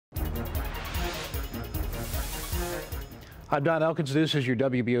I'm Don Elkins. This is your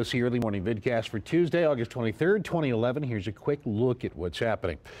WBOC early morning vidcast for Tuesday, August 23rd, 2011. Here's a quick look at what's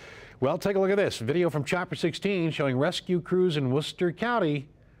happening. Well, take a look at this video from Chopper 16 showing rescue crews in Worcester County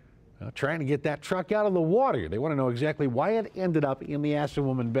trying to get that truck out of the water. They want to know exactly why it ended up in the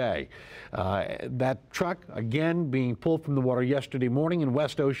Assawoman Bay. That truck, again, being pulled from the water yesterday morning in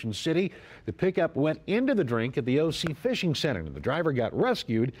West Ocean City. The pickup went into the drink at the OC Fishing Center. The driver got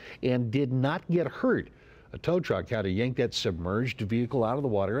rescued and did not get hurt. A tow truck had to yank that submerged vehicle out of the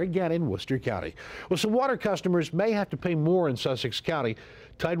water again in Worcester County. Well, some water customers may have to pay more in Sussex County.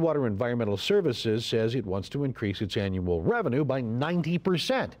 Tidewater Environmental Services says it wants to increase its annual revenue by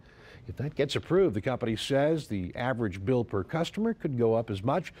 90%. If that gets approved, the company says the average bill per customer could go up as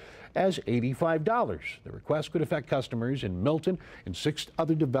much as $85. The request could affect customers in Milton and 6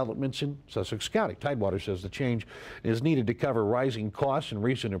 other developments in Sussex County. Tidewater says the change is needed to cover rising costs and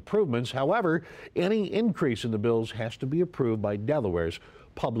recent improvements. However, any increase in the bills has to be approved by Delaware's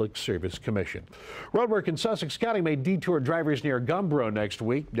Public Service Commission. Roadwork in Sussex County may detour drivers near Gumbro next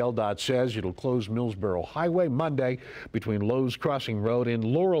week. DelDOT says it'll close Millsboro Highway Monday between Lowe's Crossing Road and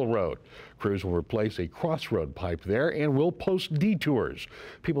Laurel Road. Crews will replace a crossroad pipe there and will post detours.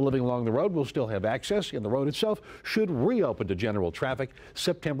 People living along the road will still have access, and the road itself should reopen to general traffic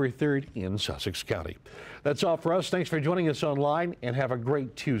September 3rd in Sussex County. That's all for us. Thanks for joining us online, and have a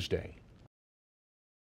great Tuesday.